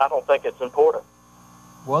important.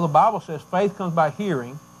 Well, the Bible says faith comes by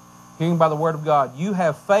hearing, hearing by the Word of God. You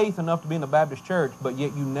have faith enough to be in the Baptist church, but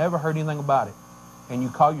yet you never heard anything about it, and you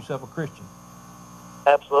call yourself a Christian.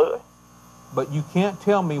 Absolutely. But you can't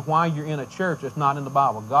tell me why you're in a church that's not in the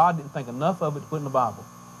Bible. God didn't think enough of it to put in the Bible.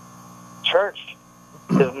 Church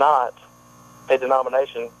is not a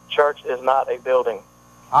denomination. Church is not a building.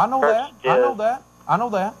 I know that. I know that. I know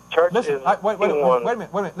that. Church listen, is wait a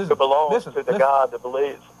minute. Listen, who belongs to the God that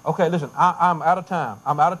believes. Okay, listen. I'm out of time.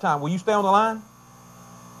 I'm out of time. Will you stay on the line?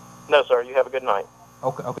 No, sir. You have a good night.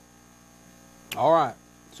 Okay. All right.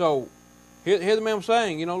 So, hear the man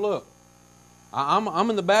saying, you know, look, I'm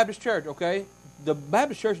in the Baptist church, okay? The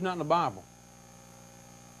Baptist church is not in the Bible.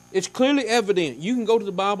 It's clearly evident. You can go to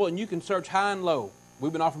the Bible and you can search high and low.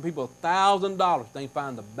 We've been offering people $1,000 if they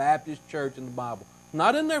find the Baptist church in the Bible.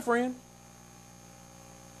 Not in there, friend.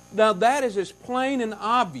 Now, that is as plain and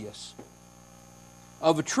obvious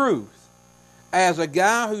of a truth as a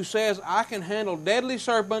guy who says, I can handle deadly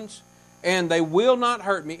serpents and they will not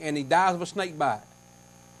hurt me, and he dies of a snake bite.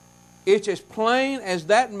 It's as plain as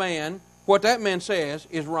that man, what that man says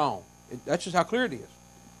is wrong. That's just how clear it is.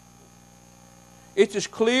 It's as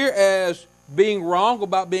clear as being wrong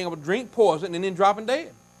about being able to drink poison and then dropping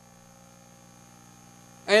dead.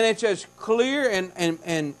 And it's as clear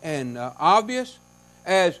and obvious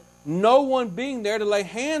as no one being there to lay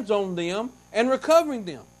hands on them and recovering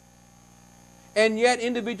them. And yet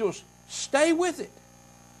individuals stay with it.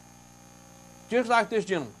 Just like this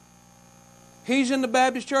gentleman. He's in the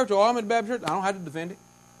Baptist church, or I'm in the Baptist church. I don't have to defend it.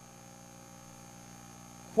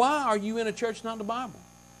 Why are you in a church not in the Bible?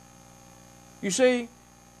 You see,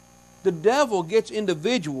 the devil gets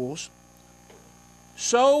individuals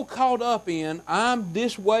so caught up in, I'm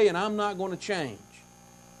this way and I'm not going to change,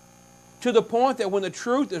 to the point that when the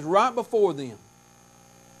truth is right before them,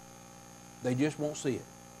 they just won't see it.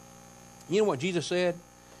 You know what Jesus said?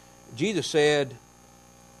 Jesus said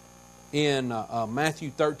in Matthew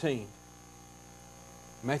 13,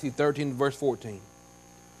 verse 14,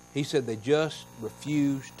 He said they just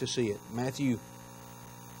refuse to see it. Matthew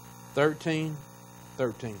 13.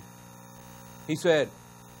 He said,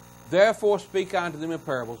 therefore speak I unto them in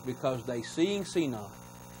parables, because they seeing see not,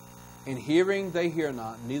 and hearing they hear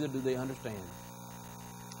not, neither do they understand.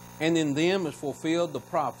 And in them is fulfilled the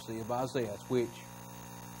prophecy of Isaiah, which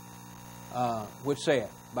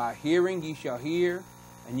saith, by hearing ye shall hear,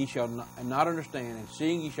 and ye shall not understand, and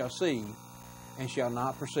seeing ye shall see, and shall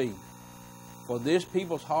not perceive. For this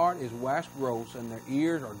people's heart is waxed gross, and their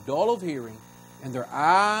ears are dull of hearing, And their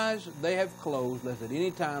eyes they have closed, lest at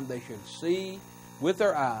any time they should see with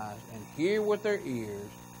their eyes, and hear with their ears,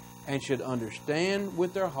 and should understand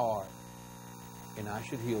with their heart, and I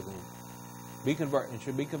should heal them. Be converted, and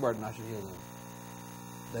should be converted, and I should heal them.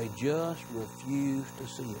 They just refuse to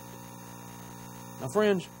see it. Now,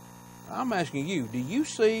 friends, I'm asking you, do you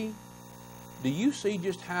see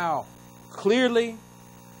just how clearly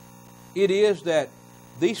it is that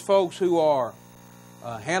these folks who are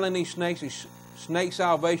handling these snakes, snake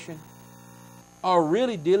salvation, are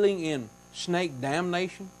really dealing in snake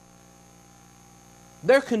damnation?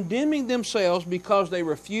 They're condemning themselves because they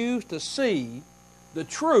refuse to see the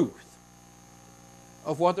truth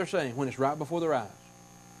of what they're saying when it's right before their eyes.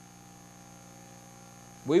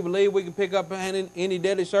 We believe we can pick up any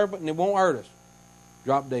deadly serpent and it won't hurt us.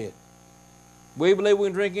 Drop dead. We believe we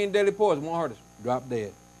can drink any deadly poison, it won't hurt us. Drop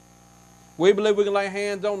dead. We believe we can lay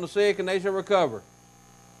hands on the sick and they shall recover.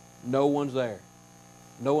 No one's there.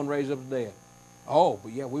 No one raised up the dead. Oh,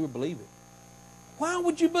 but yeah, we would believe it. Why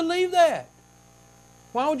would you believe that?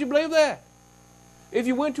 Why would you believe that? If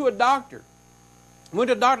you went to a doctor,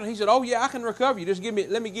 and he said, "Oh yeah, I can recover you. Just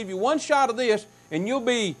let me give you one shot of this, and you'll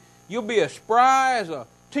be as spry as a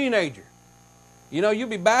teenager. You know, you'll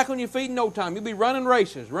be back on your feet in no time. You'll be running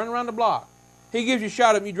races, running around the block." He gives you a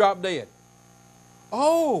shot of it, you drop dead.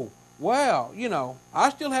 Oh, well, you know, I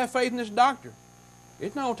still have faith in this doctor.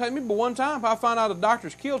 It's not going to take me but one time. If I find out a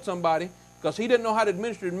doctor's killed somebody because he didn't know how to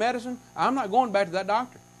administer medicine, I'm not going back to that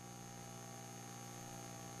doctor.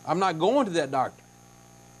 I'm not going to that doctor.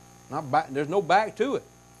 There's no back to it.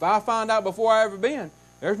 If I find out before I ever been,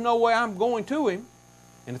 there's no way I'm going to him.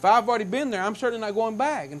 And if I've already been there, I'm certainly not going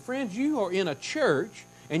back. And friends, you are in a church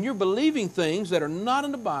and you're believing things that are not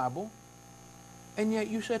in the Bible, and yet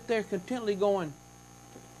you sit there contentedly going,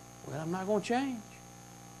 "Well, I'm not going to change.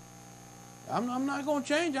 I'm not going to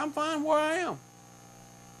change. I'm fine where I am."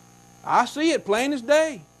 I see it plain as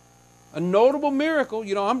day. A notable miracle.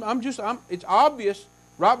 You know, it's obvious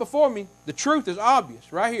right before me. The truth is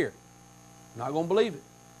obvious right here. I'm not going to believe it.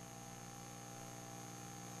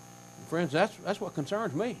 And friends, that's what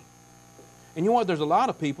concerns me. And you know what? There's a lot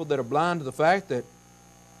of people that are blind to the fact that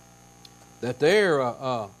they're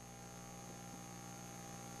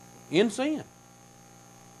in sin.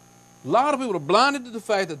 A lot of people are blinded to the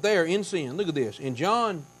fact that they are in sin. Look at this. In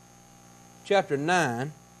John chapter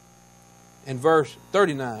 9 and verse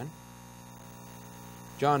 39.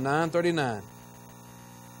 John 9:39.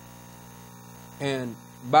 And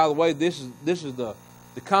by the way, this is the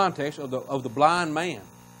context of the blind man.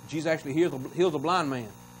 Jesus actually heals a blind man.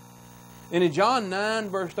 And in John 9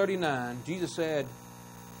 verse 39, Jesus said,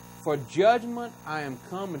 "For judgment I am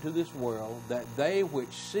come into this world, that they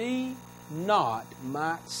which see not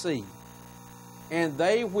might see, and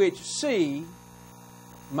they which see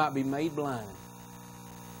might be made blind."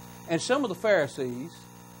 And some of the Pharisees,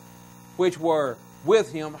 which were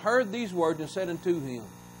with him, heard these words and said unto him,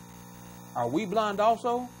 "Are we blind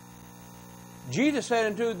also?" Jesus said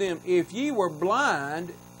unto them, "If ye were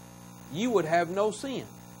blind, ye would have no sin.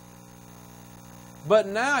 But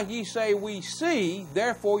now ye say, we see,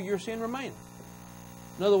 therefore your sin remaineth."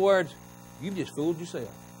 In other words, you've just fooled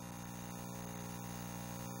yourself.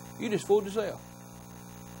 You just fooled yourself.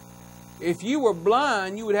 If you were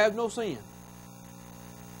blind, you would have no sin.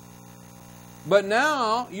 But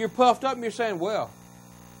now you're puffed up and you're saying, "Well,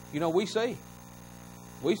 you know, we see.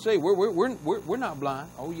 We see. We're not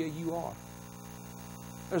blind." Oh yeah, you are.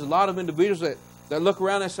 There's a lot of individuals that look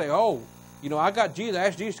around and say, "Oh, you know, I got Jesus. I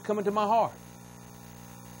asked Jesus to come into my heart,"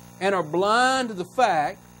 and are blind to the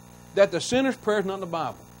fact that the sinner's prayer is not in the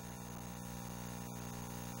Bible.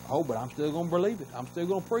 Oh, but I'm still going to believe it. I'm still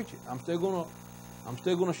going to preach it. I'm still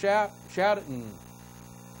going to shout it and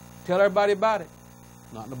tell everybody about it.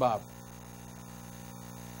 Not in the Bible.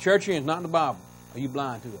 Church here is not in the Bible. Are you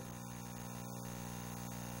blind to it?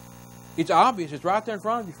 It's obvious. It's right there in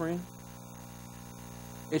front of you, friend.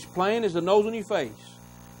 It's plain as the nose on your face.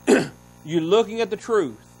 You're looking at the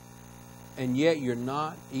truth, and yet you're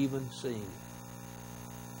not even seeing it.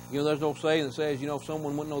 You know, there's no saying that says, you know, if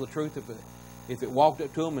someone wouldn't know the truth if it walked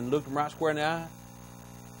up to them and looked them right square in the eye.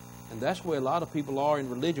 And that's where a lot of people are in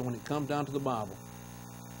religion when it comes down to the Bible.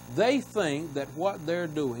 They think that what they're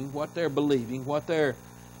doing, what they're believing, what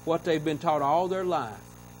they've been taught all their life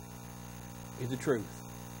is the truth.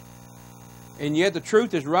 And yet the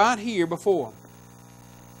truth is right here before them.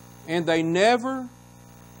 And they never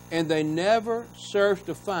search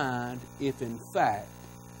to find if in fact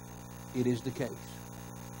it is the case.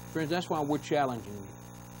 Friends, that's why we're challenging you.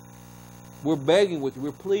 We're begging with you,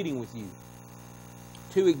 we're pleading with you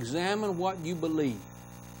to examine what you believe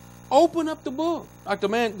Open up the book. Like the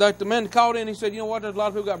man called in, he said, you know what, there's a lot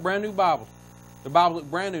of people got brand new Bibles. The Bibles look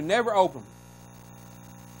brand new. Never open them.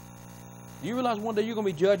 Do you realize one day you're going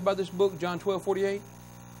to be judged by this book, John 12:48?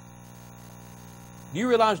 Do you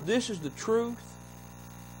realize this is the truth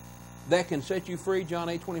that can set you free, John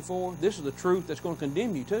 8:24? This is the truth that's going to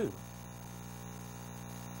condemn you too.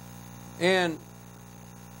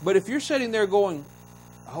 But if you're sitting there going,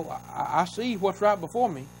 oh, I see what's right before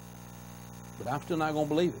me, but I'm still not going to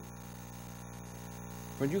believe it.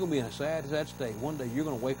 Friend, you're going to be in a sad, sad state. One day you're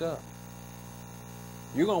going to wake up.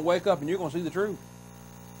 You're going to wake up and you're going to see the truth.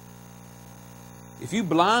 If you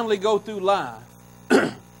blindly go through life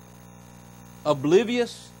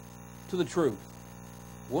oblivious to the truth,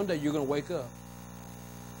 one day you're going to wake up.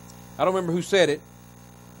 I don't remember who said it,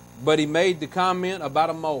 but he made the comment about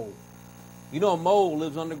a mole. You know, a mole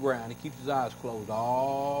lives underground. He keeps his eyes closed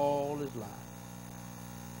all his life.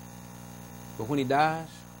 But when he dies,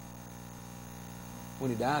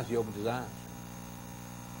 he opens his eyes.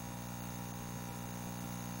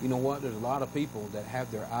 You know what? There's a lot of people that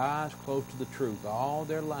have their eyes closed to the truth all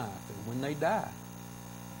their life. And when they die,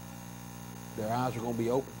 their eyes are going to be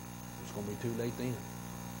open. It's going to be too late then.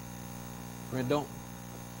 Friend,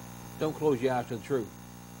 don't close your eyes to the truth.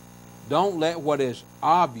 Don't let what is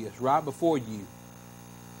obvious right before you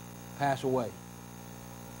pass away.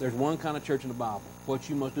 There's one kind of church in the Bible. What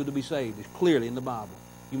you must do to be saved is clearly in the Bible.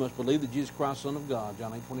 You must believe that Jesus Christ, Son of God,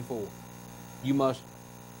 John 8:24. You must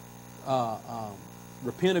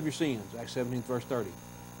repent of your sins, Acts 17, verse 30.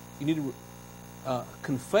 You need to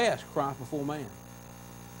confess Christ before man,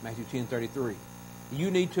 Matthew 10:33. You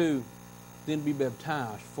need to then be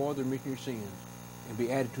baptized for the remission of your sins and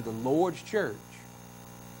be added to the Lord's church,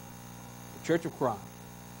 the church of Christ.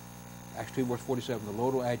 Acts 2, verse 47. The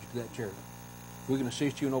Lord will add you to that church. If we can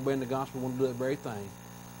assist you in obeying the gospel, we want to do that very thing.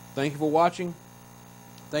 Thank you for watching.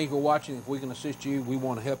 Thank you for watching. If we can assist you, we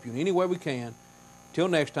want to help you in any way we can. Till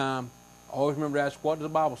next time, always remember to ask, what does the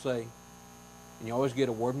Bible say? And you always get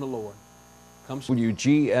a word from the Lord.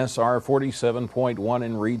 WGSR 47.1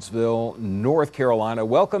 in Reidsville, North Carolina.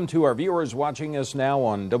 Welcome to our viewers watching us now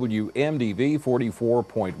on WMDV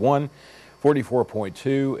 44.1,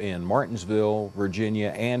 44.2 in Martinsville,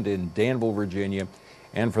 Virginia, and in Danville, Virginia.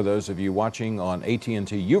 And for those of you watching on AT&T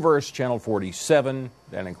UVerse Channel 47,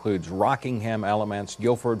 that includes Rockingham, Alamance,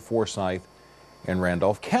 Guilford, Forsyth, and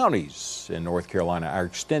Randolph counties in North Carolina, our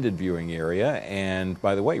extended viewing area. And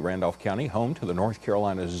by the way, Randolph County, home to the North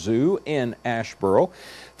Carolina Zoo in Asheboro.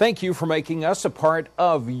 Thank you for making us a part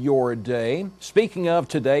of your day. Speaking of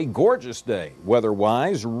today, gorgeous day.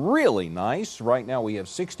 Weather-wise, really nice. Right now we have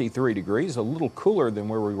 63 degrees, a little cooler than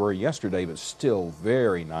where we were yesterday, but still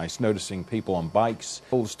very nice. Noticing people on bikes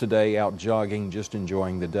today out jogging, just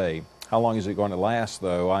enjoying the day. How long is it going to last,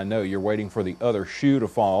 though? I know you're waiting for the other shoe to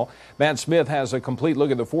fall. Matt Smith has a complete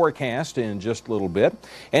look at the forecast in just a little bit.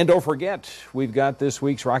 And don't forget, we've got this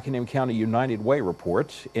week's Rockingham County United Way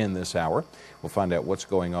report in this hour. We'll find out what's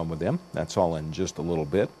going on with them. That's all in just a little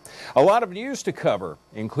bit. A lot of news to cover,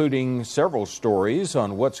 including several stories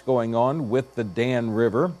on what's going on with the Dan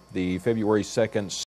River, the February 2nd